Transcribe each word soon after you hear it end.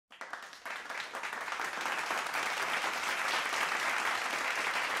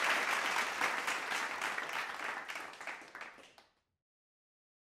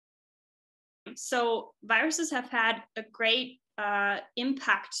So viruses have had a great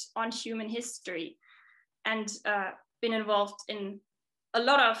impact on human history and been involved in a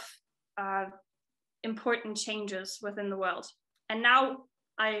lot of important changes within the world. And now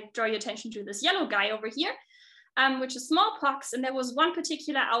I draw your attention to this yellow guy over here, which is smallpox. And there was one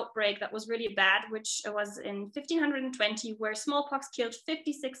particular outbreak that was really bad, which was in 1520, where smallpox killed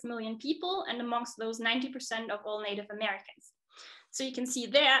 56 million people, and amongst those 90% of all Native Americans. So you can see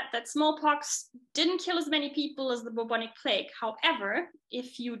there that smallpox didn't kill as many people as the bubonic plague. However,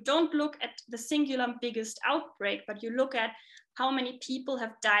 if you don't look at the singular biggest outbreak, but you look at how many people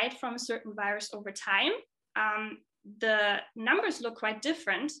have died from a certain virus over time, the numbers look quite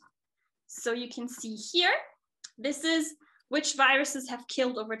different. So you can see here, this is which viruses have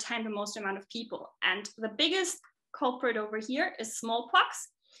killed over time the most amount of people. And the biggest culprit over here is smallpox.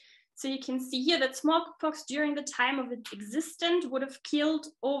 So you can see here that smallpox during the time of its existence would have killed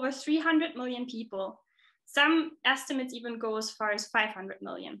over 300 million people. Some estimates even go as far as 500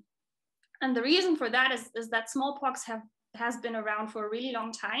 million. And the reason for that is that smallpox has been around for a really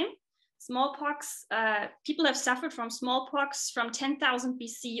long time. Smallpox, people have suffered from smallpox from 10,000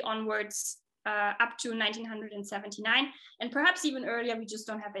 BC onwards up to 1979. And perhaps even earlier, we just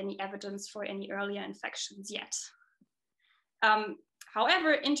don't have any evidence for any earlier infections yet.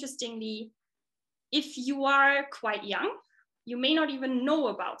 However, interestingly, if you are quite young, you may not even know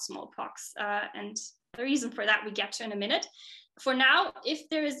about smallpox. And the reason for that we get to in a minute. For now, if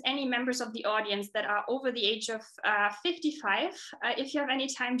there is any members of the audience that are over the age of 55, if you have any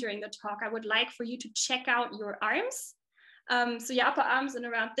time during the talk, I would like for you to check out your arms. So your upper arms in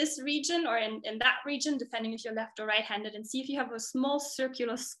around this region or in that region, depending if you're left or right-handed, and see if you have a small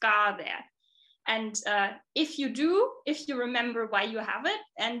circular scar there. And if you do, if you remember why you have it,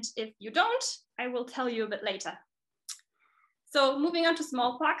 and if you don't, I will tell you a bit later. So moving on to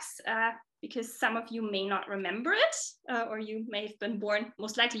smallpox, because some of you may not remember it, or you may have been born,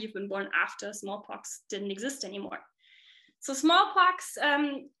 most likely you've been born after smallpox didn't exist anymore. So smallpox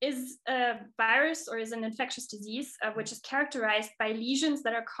is a virus or is an infectious disease, which is characterized by lesions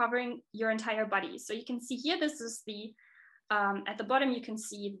that are covering your entire body. So you can see here, this is the at the bottom, you can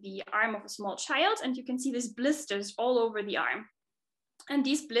see the arm of a small child, and you can see these blisters all over the arm. And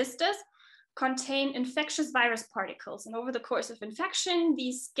these blisters contain infectious virus particles. And over the course of infection,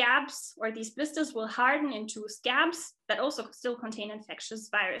 these scabs or these blisters will harden into scabs that also still contain infectious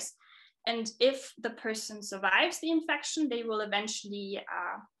virus. And if the person survives the infection, they will eventually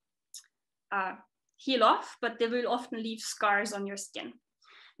heal off, but they will often leave scars on your skin.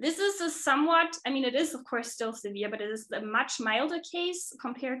 This is a somewhat, I mean, it is of course still severe, but it is a much milder case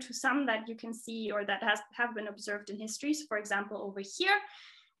compared to some that you can see or that have been observed in history. So for example, over here,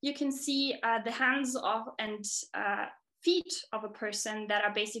 you can see the hands of and feet of a person that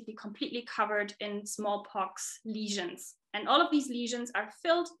are basically completely covered in smallpox lesions. And all of these lesions are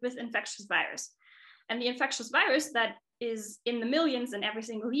filled with infectious virus. And the infectious virus that is in the millions in every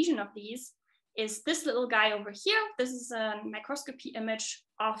single lesion of these is this little guy over here. This is a microscopy image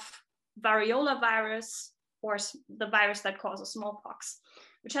of variola virus, or the virus that causes smallpox,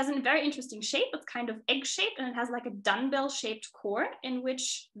 which has a very interesting shape. It's kind of egg-shaped, and it has like a dumbbell-shaped core in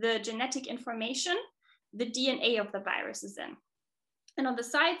which the genetic information, the DNA of the virus is in. And on the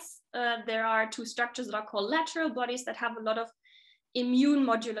sides, there are two structures that are called lateral bodies that have a lot of immune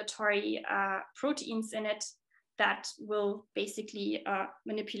modulatory proteins in it that will basically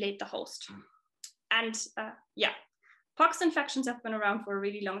manipulate the host. And yeah, pox infections have been around for a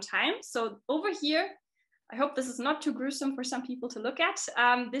really long time. So over here, I hope this is not too gruesome for some people to look at.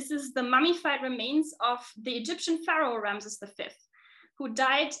 This is the mummified remains of the Egyptian pharaoh Ramses V, who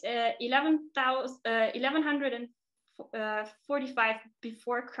died 1145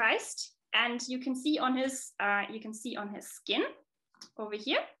 before Christ. And you can see on his skin over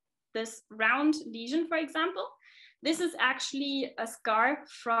here, this round lesion, for example. This is actually a scar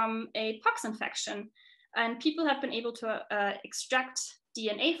from a pox infection, and people have been able to extract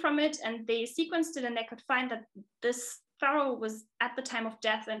DNA from it, and they sequenced it, and they could find that this pharaoh was at the time of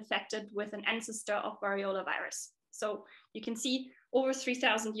death infected with an ancestor of variola virus. So you can see over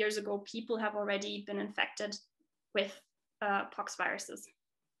 3,000 years ago, people have already been infected with pox viruses.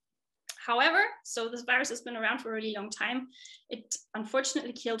 However, so this virus has been around for a really long time. It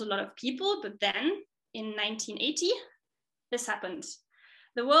unfortunately killed a lot of people, but then in 1980, this happened.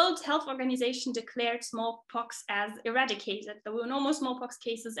 The World Health Organization declared smallpox as eradicated. There were no more smallpox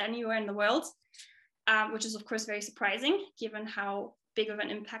cases anywhere in the world, which is of course very surprising given how big of an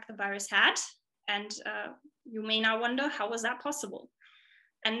impact the virus had. And you may now wonder, how was that possible?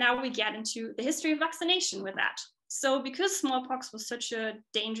 And now we get into the history of vaccination with that. So because smallpox was such a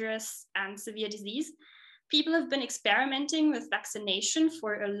dangerous and severe disease, people have been experimenting with vaccination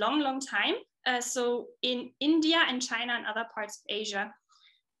for a long, long time. So in India and China and other parts of Asia,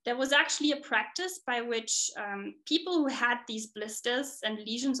 there was actually a practice by which people who had these blisters and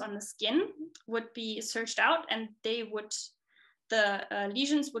lesions on the skin would be searched out, and the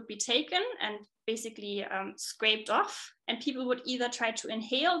lesions would be taken and basically scraped off, and people would either try to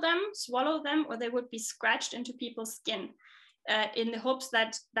inhale them, swallow them, or they would be scratched into people's skin in the hopes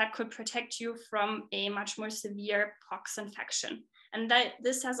that that could protect you from a much more severe pox infection. And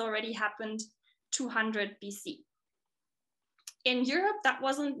this has already happened 200 BC. In Europe, that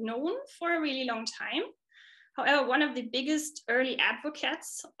wasn't known for a really long time. However, one of the biggest early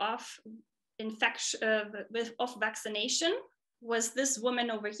advocates of vaccination was this woman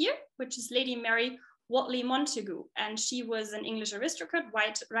over here, which is Lady Mary Whately Montagu. And she was an English aristocrat,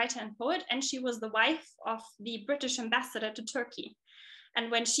 writer and poet, and she was the wife of the British ambassador to Turkey. And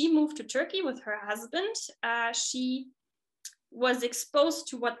when she moved to Turkey with her husband, she was exposed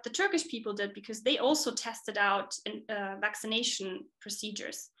to what the Turkish people did, because they also tested out vaccination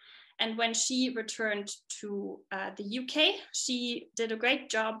procedures. And when she returned to the UK, she did a great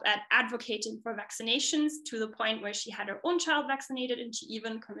job at advocating for vaccinations, to the point where she had her own child vaccinated, and she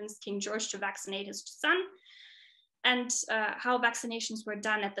even convinced King George to vaccinate his son. And how vaccinations were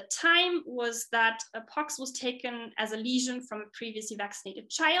done at the time was that a pox was taken as a lesion from a previously vaccinated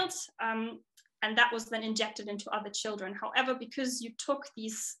child, and that was then injected into other children. However, because you took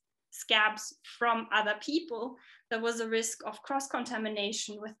these scabs from other people, there was a risk of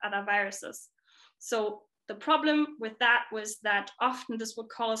cross-contamination with other viruses. So the problem with that was that often this would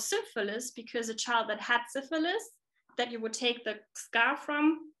cause syphilis, because a child that had syphilis, that you would take the scar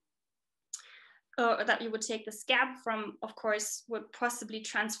from, or that you would take the scab from, of course, would possibly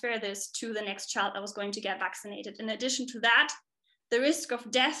transfer this to the next child that was going to get vaccinated. In addition to that, the risk of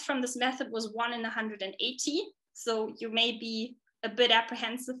death from this method was 1 in 180. So you may be a bit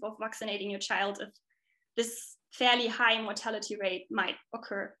apprehensive of vaccinating your child if this fairly high mortality rate might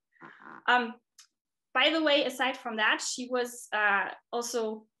occur. By the way, aside from that, she was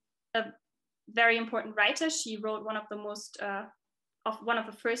also a very important writer. She wrote one of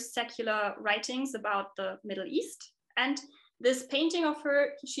the first secular writings about the Middle East. And this painting of her,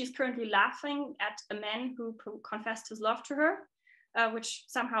 she's currently laughing at a man who confessed his love to her, which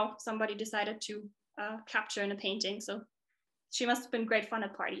somehow somebody decided to capture in a painting. So she must have been great fun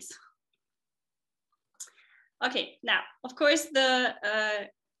at parties. Okay, now, of course, the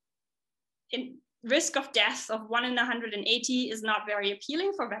risk of death of 1 in 180 is not very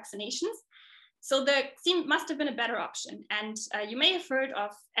appealing for vaccinations. So there must have been a better option. And you may have heard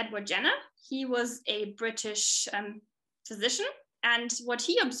of Edward Jenner. He was a British physician. And what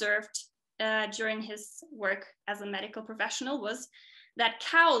he observed during his work as a medical professional was that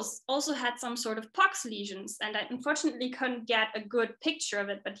cows also had some sort of pox lesions. And I unfortunately couldn't get a good picture of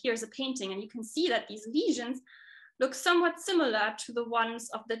it, but here's a painting, and you can see that these lesions look somewhat similar to the ones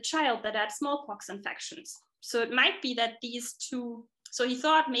of the child that had smallpox infections. So it might be that these two, so he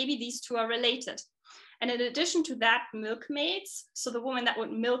thought maybe these two are related. And in addition to that, milkmaids, so the woman that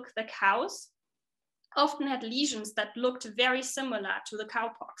would milk the cows, often had lesions that looked very similar to the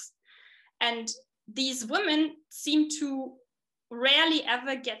cowpox. And these women seem to rarely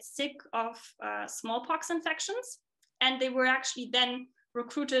ever get sick of smallpox infections. And they were actually then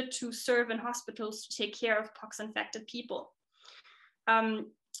recruited to serve in hospitals to take care of pox-infected people.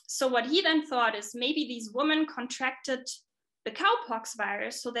 So what he then thought is maybe these women contracted the cowpox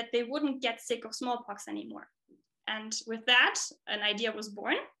virus so that they wouldn't get sick of smallpox anymore. And with that, an idea was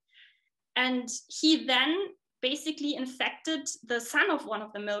born. And he then basically infected the son of one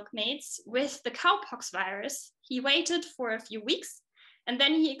of the milkmaids with the cowpox virus. He waited for a few weeks, and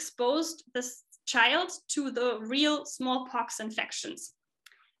then he exposed this child to the real smallpox infections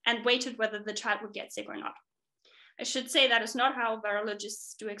and waited whether the child would get sick or not. I should say that is not how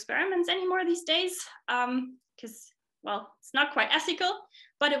virologists do experiments anymore these days, because, well, it's not quite ethical,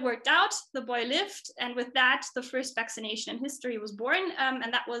 but it worked out. The boy lived, and with that, the first vaccination in history was born,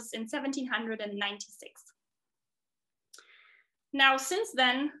 and that was in 1796. Now, since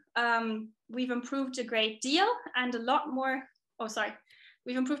then, we've improved a great deal, and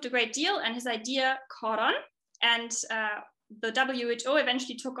we've improved a great deal, and his idea caught on, and the WHO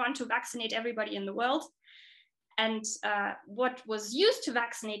eventually took on to vaccinate everybody in the world. And what was used to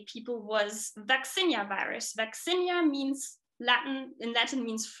vaccinate people was vaccinia virus. Vaccinia means in Latin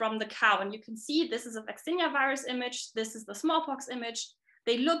means from the cow. And you can see this is a vaccinia virus image. This is the smallpox image.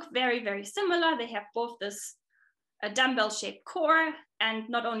 They look very, very similar. They have both this a dumbbell-shaped core, and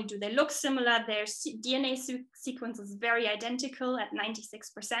not only do they look similar, their DNA sequence is very identical at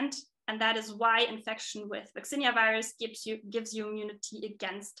 96%, and that is why infection with vaccinia virus gives you immunity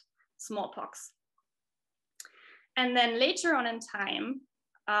against smallpox. And then later on in time,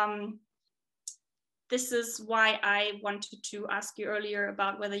 this is why I wanted to ask you earlier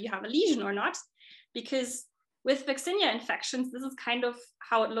about whether you have a lesion or not, because with vaccinia infections, this is kind of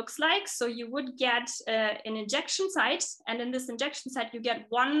how it looks like. So you would get an injection site, and in this injection site, you get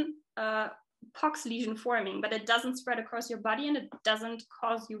one pox lesion forming, but it doesn't spread across your body and it doesn't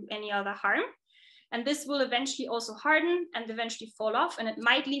cause you any other harm. And this will eventually also harden and eventually fall off, and it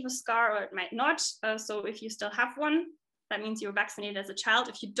might leave a scar or it might not. So if you still have one, that means you were vaccinated as a child.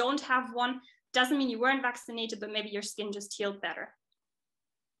 If you don't have one, doesn't mean you weren't vaccinated, but maybe your skin just healed better.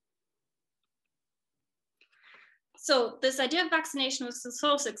 So this idea of vaccination was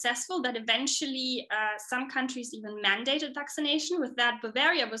so successful that eventually some countries even mandated vaccination. With that,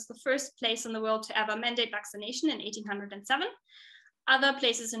 Bavaria was the first place in the world to ever mandate vaccination in 1807. Other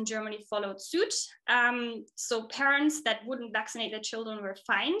places in Germany followed suit. So parents that wouldn't vaccinate their children were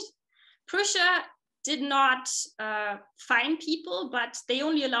fined. Prussia did not fine people, but they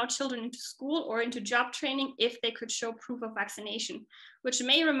only allowed children into school or into job training if they could show proof of vaccination, which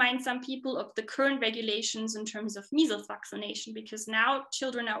may remind some people of the current regulations in terms of measles vaccination, because now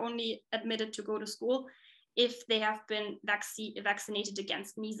children are only admitted to go to school if they have been vaccinated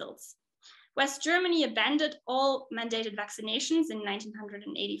against measles. West Germany abandoned all mandated vaccinations in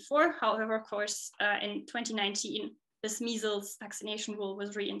 1984. However, of course, in 2019, this measles vaccination rule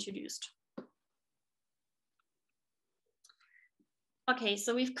was reintroduced. Okay,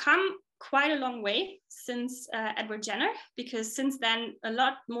 so we've come quite a long way since Edward Jenner, because since then, a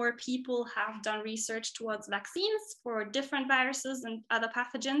lot more people have done research towards vaccines for different viruses and other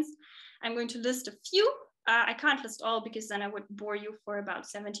pathogens. I'm going to list a few. I can't list all because then I would bore you for about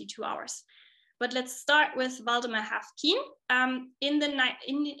 72 hours. But let's start with Waldemar Haffkine. In the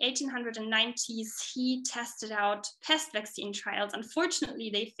 1890s, he tested out pest vaccine trials.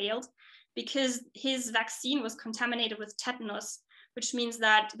 Unfortunately, they failed because his vaccine was contaminated with tetanus, which means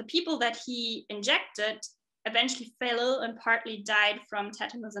that the people that he injected eventually fell ill and partly died from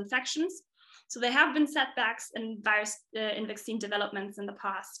tetanus infections. So there have been setbacks in vaccine developments in the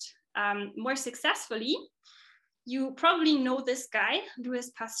past. More successfully, you probably know this guy, Louis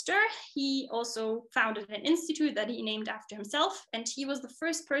Pasteur. He also founded an institute that he named after himself, and he was the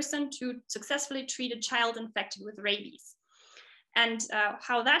first person to successfully treat a child infected with rabies. And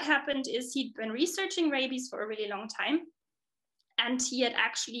how that happened is he'd been researching rabies for a really long time, and he had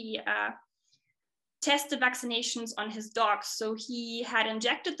actually tested vaccinations on his dogs. So he had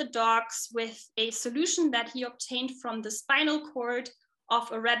injected the dogs with a solution that he obtained from the spinal cord of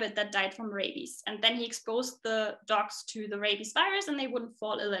a rabbit that died from rabies. And then he exposed the dogs to the rabies virus and they wouldn't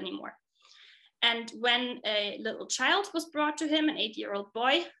fall ill anymore. And when a little child was brought to him, an 8-year-old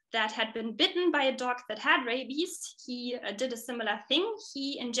boy that had been bitten by a dog that had rabies, he did a similar thing.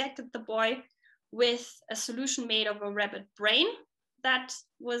 He injected the boy with a solution made of a rabbit brain that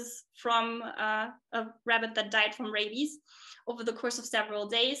was from a rabbit that died from rabies over the course of several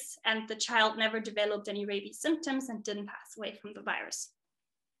days, and the child never developed any rabies symptoms and didn't pass away from the virus.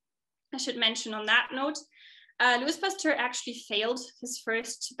 I should mention on that note, Louis Pasteur actually failed his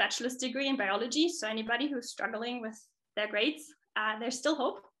first bachelor's degree in biology, so anybody who's struggling with their grades, there's still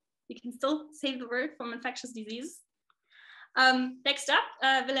hope. We can still save the world from infectious disease. Next up,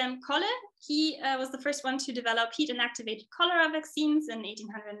 Wilhelm Kolle. He was the first one to develop heat-inactivated cholera vaccines in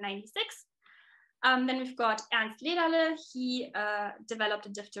 1896. Then we've got Ernst Lederle. He developed a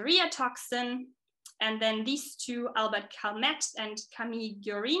diphtheria toxin. And then these two, Albert Calmette and Camille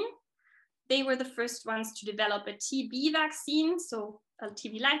Guérin, they were the first ones to develop a TB vaccine, so a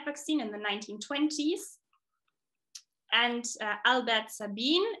TB-like vaccine in the 1920s. And Albert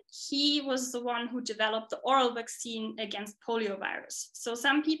Sabin, he was the one who developed the oral vaccine against poliovirus. So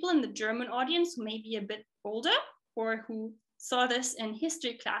some people in the German audience who may be a bit older or who saw this in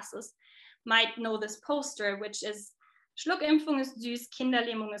history classes might know this poster, which is Schluckimpfung ist süß,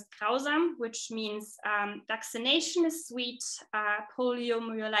 Kinderlähmung ist grausam, which means vaccination is sweet,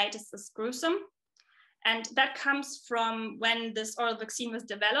 poliomyelitis is gruesome. And that comes from when this oral vaccine was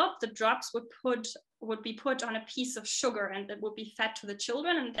developed, the drops would be put on a piece of sugar and it would be fed to the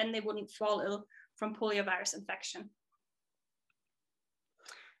children, and then they wouldn't fall ill from poliovirus infection.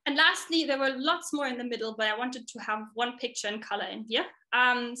 And lastly, there were lots more in the middle, but I wanted to have one picture in color in here.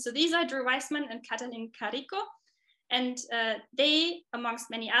 So these are Drew Weissman and Katalin Carico. And they, amongst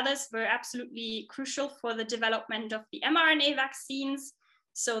many others, were absolutely crucial for the development of the mRNA vaccines.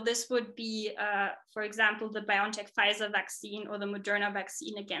 So this would be, for example, the BioNTech Pfizer vaccine or the Moderna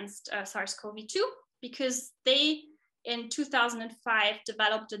vaccine against SARS-CoV-2, because they, in 2005,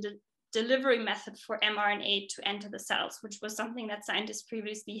 developed a delivery method for mRNA to enter the cells, which was something that scientists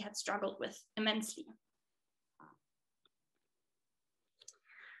previously had struggled with immensely.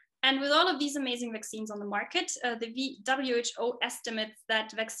 And with all of these amazing vaccines on the market, the WHO estimates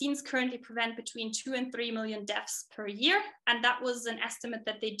that vaccines currently prevent between 2 and 3 million deaths per year. And that was an estimate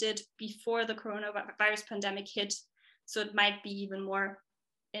that they did before the coronavirus pandemic hit. So it might be even more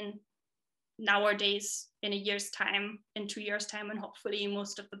in nowadays, in a year's time, in 2 years' time, when hopefully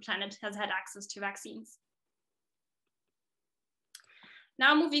most of the planet has had access to vaccines.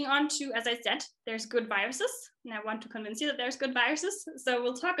 Now moving on to, as I said, there's good viruses, and I want to convince you that there's good viruses. So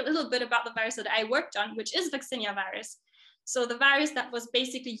we'll talk a little bit about the virus that I worked on, which is Vaccinia virus. So the virus that was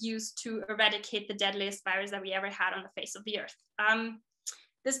basically used to eradicate the deadliest virus that we ever had on the face of the earth.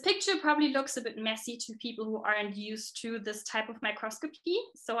 This picture probably looks a bit messy to people who aren't used to this type of microscopy.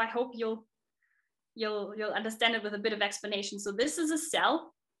 So I hope you'll understand it with a bit of explanation. So this is a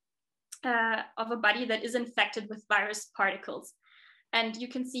cell of a body that is infected with virus particles. And you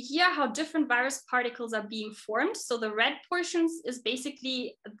can see here how different virus particles are being formed. So the red portions is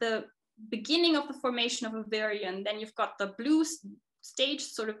basically the beginning of the formation of a virion. Then you've got the blue stage,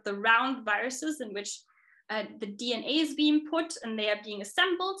 sort of the round viruses in which the DNA is being put and they are being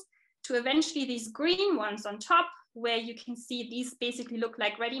assembled, to eventually these green ones on top, where you can see these basically look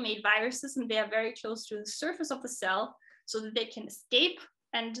like ready-made viruses, and they are very close to the surface of the cell so that they can escape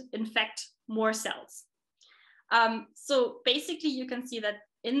and infect more cells. So basically you can see that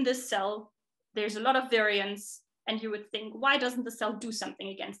in this cell, there's a lot of virions, and you would think, why doesn't the cell do something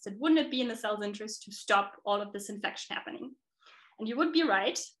against it? Wouldn't it be in the cell's interest to stop all of this infection happening? And you would be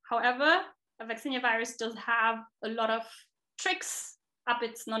right. However, a Vaccinia virus does have a lot of tricks up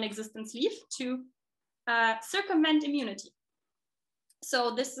its non-existent sleeve to circumvent immunity.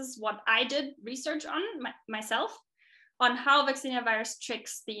 So this is what I did research on myself, on how Vaccinia virus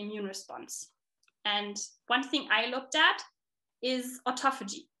tricks the immune response. And one thing I looked at is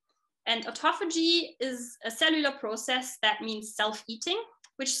autophagy. And autophagy is a cellular process that means self-eating,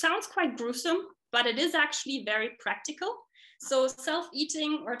 which sounds quite gruesome, but it is actually very practical. So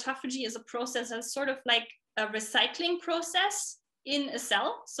self-eating or autophagy is a process that's sort of like a recycling process in a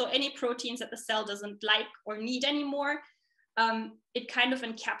cell. So any proteins that the cell doesn't like or need anymore, it kind of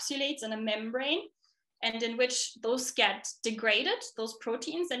encapsulates in a membrane, and in which those get degraded, those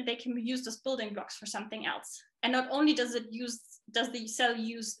proteins, and they can be used as building blocks for something else. And not only does the cell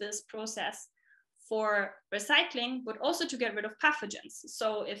use this process for recycling, but also to get rid of pathogens.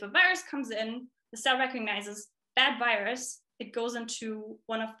 So if a virus comes in, the cell recognizes bad virus, it goes into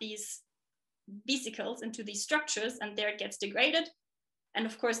one of these vesicles, into these structures, and there it gets degraded. And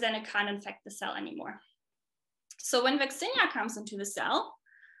of course, then it can't infect the cell anymore. So when Vaccinia comes into the cell,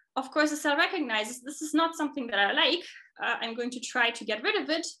 of course, the cell recognizes this is not something that I like. I'm going to try to get rid of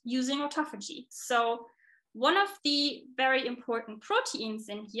it using autophagy. So one of the very important proteins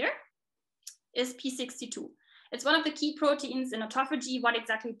in here is P62. It's one of the key proteins in autophagy. What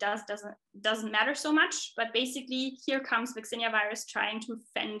exactly it doesn't matter so much, but basically here comes Vaccinia virus trying to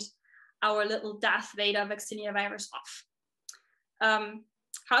fend our little Darth Vader Vaccinia virus off.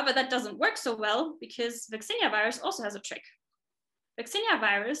 However, that doesn't work so well because Vaccinia virus also has a trick. Vaccinia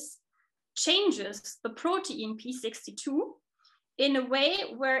virus changes the protein P62 in a way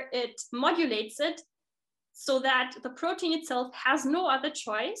where it modulates it so that the protein itself has no other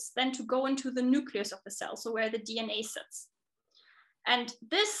choice than to go into the nucleus of the cell, so where the DNA sits. And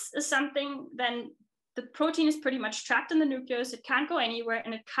this is something then the protein is pretty much trapped in the nucleus, it can't go anywhere,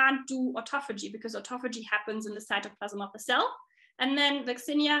 and it can't do autophagy because autophagy happens in the cytoplasm of the cell. And then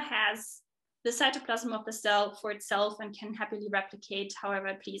Vaccinia has the cytoplasm of the cell for itself and can happily replicate however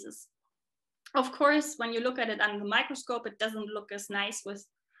it pleases. Of course, when you look at it under the microscope, it doesn't look as nice with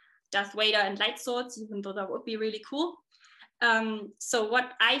Darth Vader and light swords, even though that would be really cool. So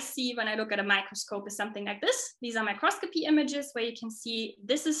what I see when I look at a microscope is something like this. These are microscopy images where you can see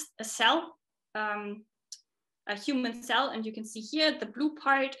this is a cell, a human cell, and you can see here the blue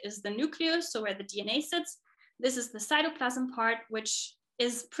part is the nucleus, so where the DNA sits. This is the cytoplasm part, which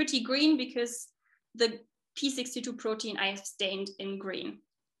is pretty green because the P62 protein I have stained in green.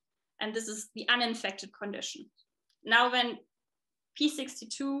 And this is the uninfected condition. Now when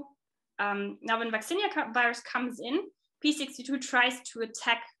P62, now when Vaccinia virus comes in, P62 tries to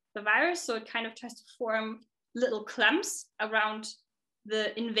attack the virus. So it kind of tries to form little clumps around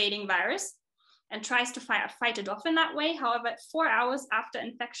the invading virus and tries to fight it off in that way. However, 4 hours after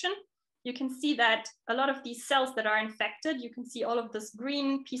infection, you can see that a lot of these cells that are infected, you can see all of this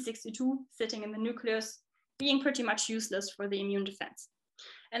green P62 sitting in the nucleus being pretty much useless for the immune defense.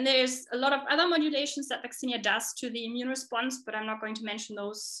 And there's a lot of other modulations that vaccinia does to the immune response, but I'm not going to mention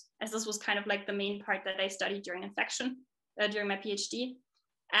those, as this was kind of like the main part that I studied during infection, during my PhD.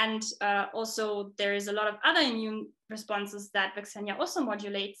 And also there is a lot of other immune responses that vaccinia also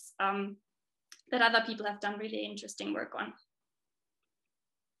modulates that other people have done really interesting work on.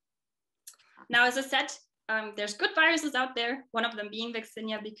 Now, as I said, there's good viruses out there, one of them being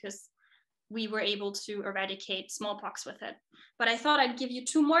vaccinia, because we were able to eradicate smallpox with it. But I thought I'd give you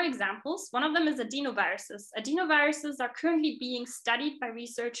two more examples. One of them is adenoviruses. Adenoviruses are currently being studied by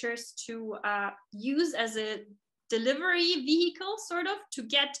researchers to use as a delivery vehicle, sort of, to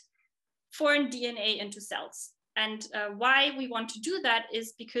get foreign DNA into cells. And why we want to do that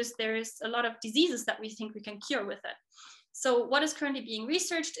is because there is a lot of diseases that we think we can cure with it. So what is currently being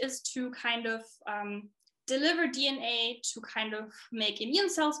researched is to kind of deliver DNA to kind of make immune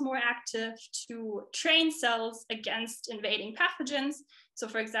cells more active, to train cells against invading pathogens. So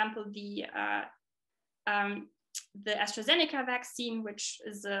for example, the AstraZeneca vaccine, which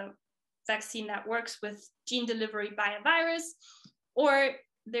is a vaccine that works with gene delivery by a virus, or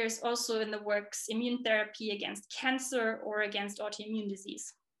there's also in the works immune therapy against cancer or against autoimmune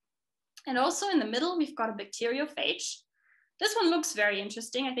disease. And also in the middle, we've got a bacteriophage. This one looks very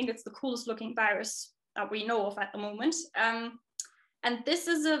interesting. I think it's the coolest looking virus that we know of at the moment. And this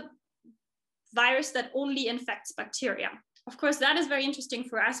is a virus that only infects bacteria. Of course, that is very interesting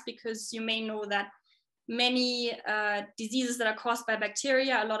for us because you may know that many diseases that are caused by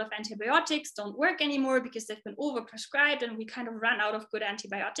bacteria, a lot of antibiotics don't work anymore because they've been overprescribed and we kind of run out of good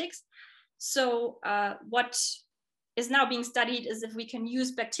antibiotics. So what is now being studied is if we can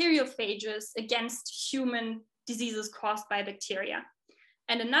use bacteriophages against human diseases caused by bacteria.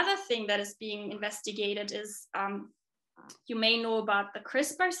 And another thing that is being investigated is, you may know about the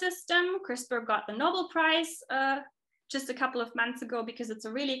CRISPR system. CRISPR got the Nobel Prize just a couple of months ago because it's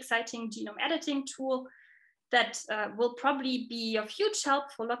a really exciting genome editing tool that will probably be of huge help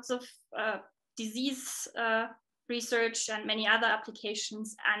for lots of disease research and many other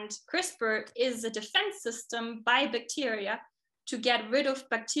applications. And CRISPR is a defense system by bacteria to get rid of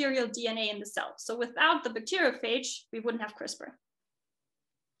bacterial DNA in the cell. So without the bacteriophage, we wouldn't have CRISPR.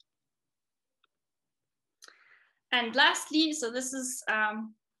 And lastly, so this is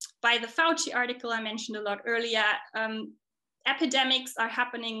by the Fauci article I mentioned a lot earlier, epidemics are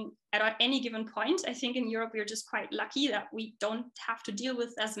happening at any given point. I think in Europe, we're just quite lucky that we don't have to deal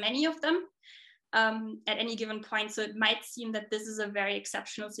with as many of them at any given point. So it might seem that this is a very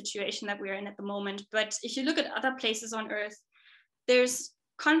exceptional situation that we're in at the moment. But if you look at other places on Earth, there's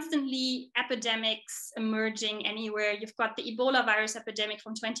constantly epidemics emerging anywhere. You've got the Ebola virus epidemic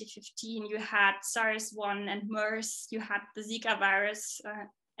from 2015, you had SARS-1 and MERS, you had the Zika virus,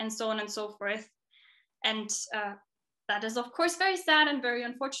 and so on and so forth. And that is of course very sad and very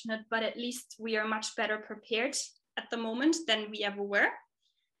unfortunate, but at least we are much better prepared at the moment than we ever were.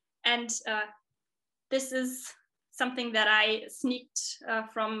 And this is something that I sneaked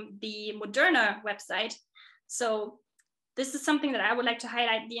from the Moderna website. So this is something that I would like to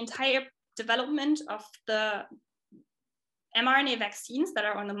highlight. The entire development of the mRNA vaccines that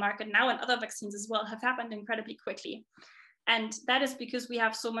are on the market now and other vaccines as well have happened incredibly quickly. And that is because we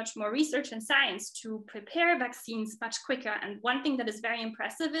have so much more research and science to prepare vaccines much quicker. And one thing that is very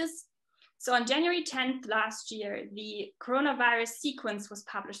impressive is, so on January 10th last year, the coronavirus sequence was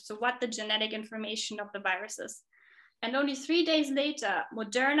published. So what the genetic information of the virus is. And only 3 days later,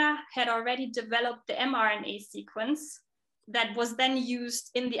 Moderna had already developed the mRNA sequence that was then used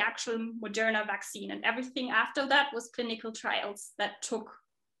in the actual Moderna vaccine. And everything after that was clinical trials that took,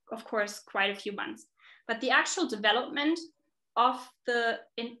 of course, quite a few months. But the actual development of the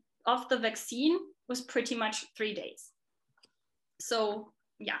vaccine was pretty much 3 days. So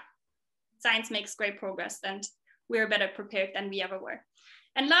yeah, science makes great progress and we're better prepared than we ever were.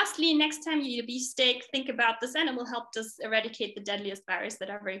 And lastly, next time you eat a beefsteak, think about this and it will help us eradicate the deadliest virus that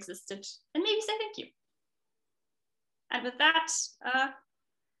ever existed. And maybe say thank you. And with that,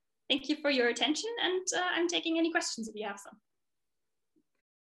 thank you for your attention, and I'm taking any questions if you have some.